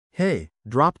Hey,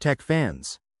 Drop Tech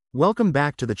fans! Welcome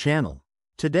back to the channel.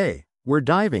 Today, we're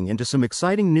diving into some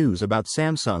exciting news about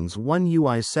Samsung's One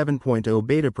UI 7.0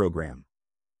 beta program.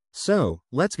 So,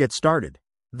 let's get started.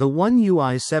 The One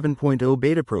UI 7.0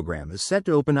 beta program is set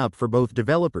to open up for both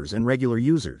developers and regular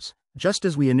users, just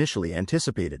as we initially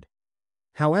anticipated.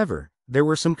 However, there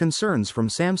were some concerns from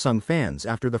Samsung fans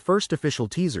after the first official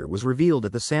teaser was revealed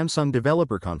at the Samsung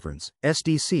Developer Conference,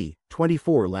 SDC,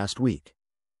 24 last week.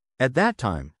 At that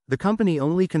time, the company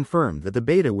only confirmed that the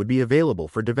beta would be available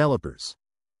for developers.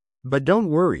 But don't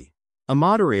worry. A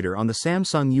moderator on the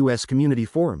Samsung US community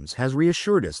forums has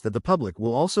reassured us that the public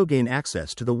will also gain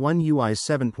access to the One UI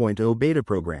 7.0 beta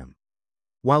program.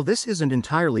 While this isn't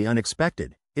entirely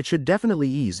unexpected, it should definitely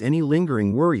ease any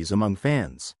lingering worries among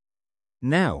fans.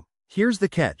 Now, here's the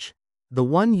catch. The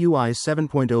One UI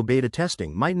 7.0 beta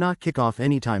testing might not kick off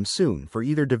anytime soon for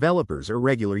either developers or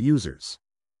regular users.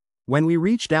 When we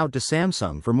reached out to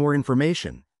Samsung for more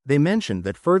information, they mentioned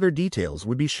that further details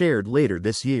would be shared later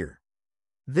this year.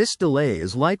 This delay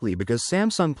is likely because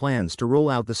Samsung plans to roll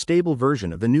out the stable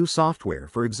version of the new software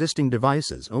for existing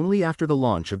devices only after the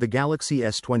launch of the Galaxy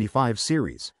S25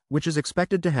 series, which is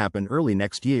expected to happen early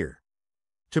next year.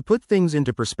 To put things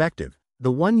into perspective,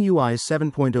 the One UI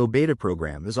 7.0 beta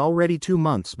program is already 2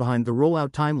 months behind the rollout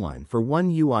timeline for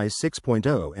One UI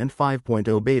 6.0 and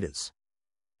 5.0 betas.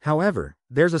 However,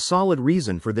 there's a solid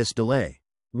reason for this delay.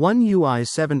 One UI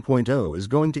 7.0 is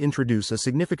going to introduce a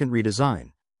significant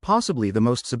redesign, possibly the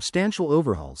most substantial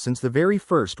overhaul since the very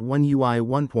first One UI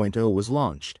 1.0 was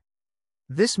launched.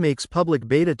 This makes public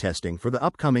beta testing for the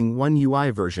upcoming One UI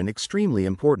version extremely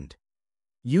important.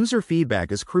 User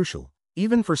feedback is crucial,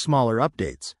 even for smaller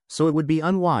updates, so it would be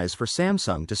unwise for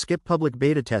Samsung to skip public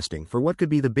beta testing for what could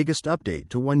be the biggest update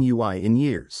to One UI in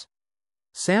years.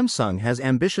 Samsung has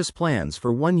ambitious plans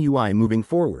for One UI moving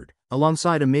forward,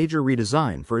 alongside a major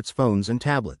redesign for its phones and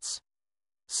tablets.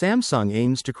 Samsung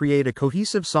aims to create a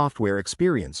cohesive software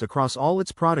experience across all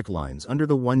its product lines under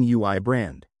the One UI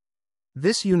brand.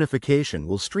 This unification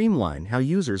will streamline how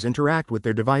users interact with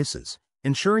their devices,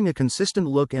 ensuring a consistent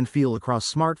look and feel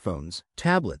across smartphones,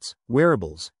 tablets,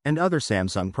 wearables, and other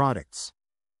Samsung products.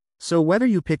 So whether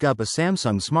you pick up a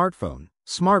Samsung smartphone,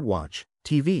 smartwatch,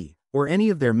 TV, or any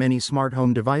of their many smart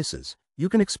home devices, you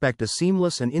can expect a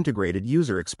seamless and integrated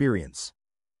user experience.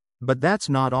 But that's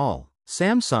not all.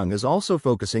 Samsung is also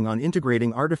focusing on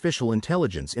integrating artificial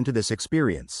intelligence into this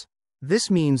experience.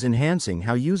 This means enhancing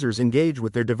how users engage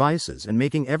with their devices and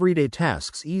making everyday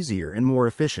tasks easier and more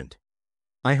efficient.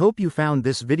 I hope you found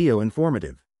this video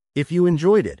informative. If you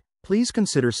enjoyed it, please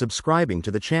consider subscribing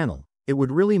to the channel. It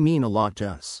would really mean a lot to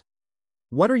us.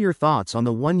 What are your thoughts on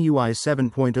the One UI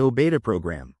 7.0 beta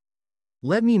program?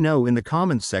 Let me know in the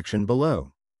comments section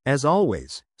below. As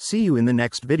always, see you in the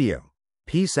next video.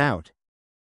 Peace out.